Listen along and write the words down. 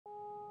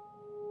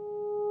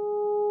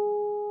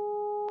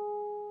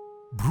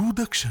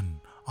برودكشن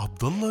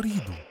عبد الله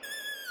ريدو.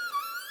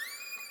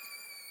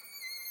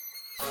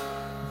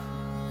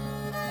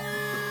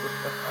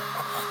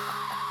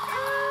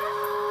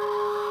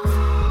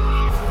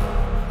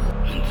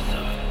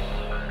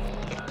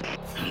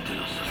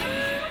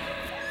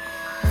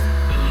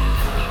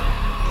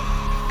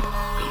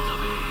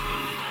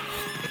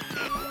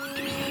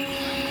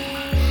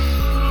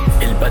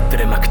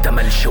 البدر ما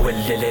اكتملش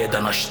والليلة ده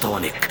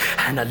نشطانك،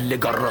 انا اللي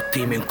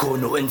جربتي من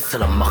كونه انس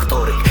لما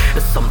اختارك.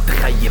 الصمت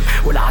خيم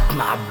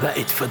والعتمة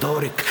عبقت في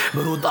دارك،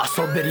 برود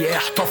اعصاب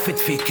رياح طفت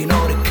في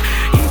نارك.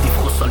 ايدي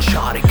في خصل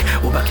شعرك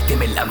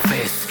وبكتم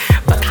الانفاس،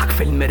 بضحك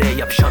في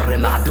المراية بشر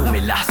معدوم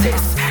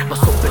الاحساس.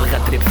 بصب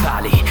الغدر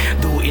بفعلي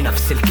دوقي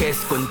نفس الكاس،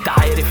 كنت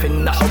عارف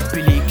ان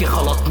حبي ليكي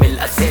غلط من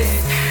الاساس.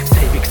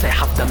 سايبك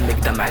سايحة في دمك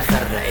دمع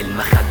غرق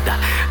المخدة،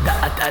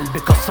 دقت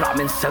قلبك اسرع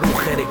من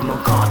صاروخ خارج من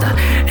قاعدة.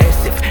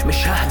 اسف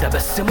مش ههدى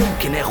بس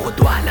ممكن اخد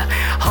وهلة،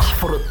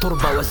 هحفر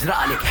التربة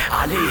وازرعلك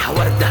عليها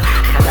وردة.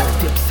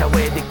 خلقت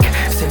بسوادك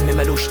سم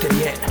ملوش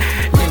ترياق،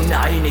 لان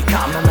عينك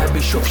اعمى ما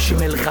بيشوفش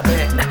من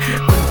الغباء.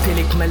 كنت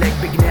لك ملاك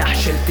بجناح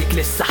شلتك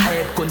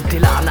للسحاب، كنت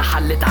لعنة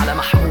حلت على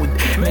محمود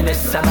من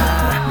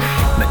السماء.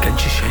 ما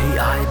كانش شيء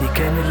عادي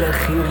كان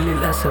الاخير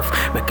للاسف،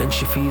 ما كانش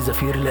فيه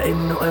زفير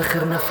لانه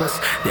اخر نفس.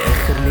 دي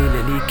اخر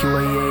ليلة ليكي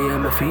ويايا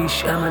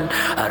مفيش امل،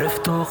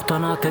 عرفت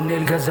واقتنعت ان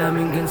الجزاء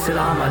من جنس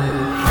العمل.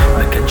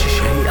 ما كانش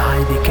شيء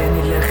عادي كان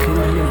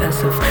الاخير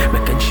للاسف،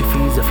 ما كانش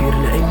فيه زفير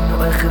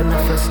لانه اخر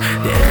نفس.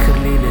 دي اخر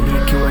ليلة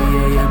ليكي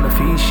ويايا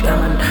مفيش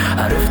امل،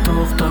 عرفت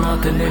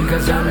واقتنعت ان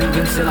الجزاء من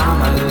جنس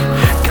العمل.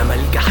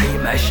 جمال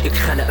جحيم عشقك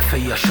خلق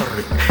فيا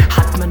شرك،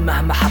 حتما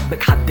مهما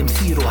حبك حد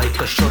مسيره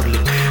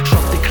هيكشرلك.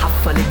 شطك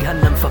حفة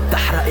لجهنم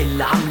فبتحرق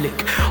اللي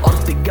عملك،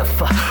 ارضك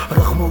جافة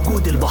رغم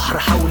وجود البحر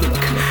حولك.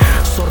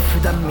 صرف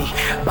دمي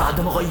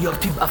بعد ما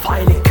غيرتي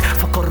بافعالك،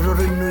 فقرر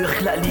انه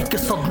يخلق ليكي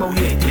صدمة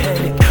ويهديها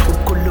لك.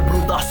 وبكل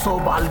برود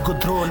اعصاب على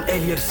الجدران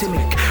قال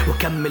يرسمك،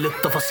 وكمل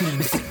التفاصيل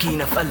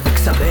بسكينة في قلبك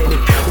سبالك.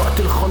 وقت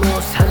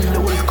الخلاص هل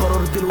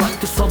والقرار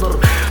دلوقتي صدر،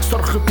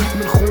 صرختك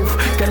من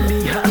الخوف كان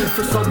ليها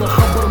الف صدى.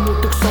 خبر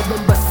موتك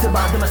صدم بس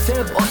بعد ما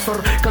ساب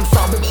اثر، كان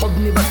صعب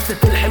بحضني بس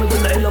تلحم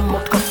ضلعي لما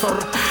اتكسر.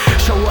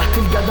 شوهت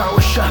الجدع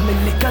والشهم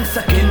اللي كان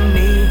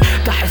ساكنني،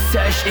 تحس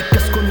عشقك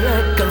كاس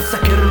كونياك كان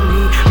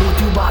ساكرني.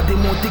 موتي وبعد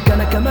موتك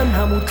انا كمان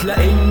هموت،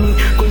 لاني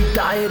كنت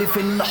عارف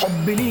ان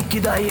حبي ليكي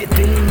ده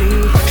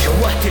هيقتلني.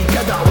 شوهت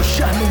الجدع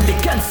والشهم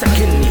اللي كان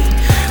ساكنني،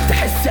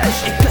 تحس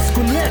عشقك كاس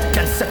كونياك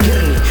كان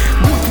ساكرني.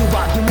 موتي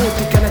وبعد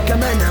موتك انا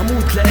كمان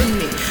هموت،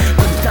 لاني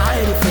كنت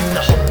عارف ان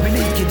حبي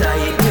ليكي ده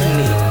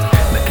هيقتلني.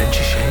 ما كانش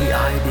شيء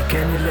عادي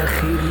كان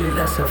الاخير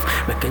للاسف،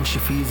 ما كانش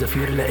فيه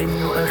زفير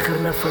لانه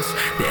اخر نفس.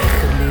 دي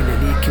اخر ليلة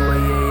ليكي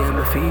ويايا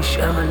مفيش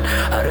امل،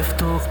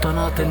 عرفت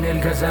واقتنعت ان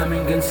الجزاء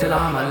من جنس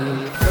العمل.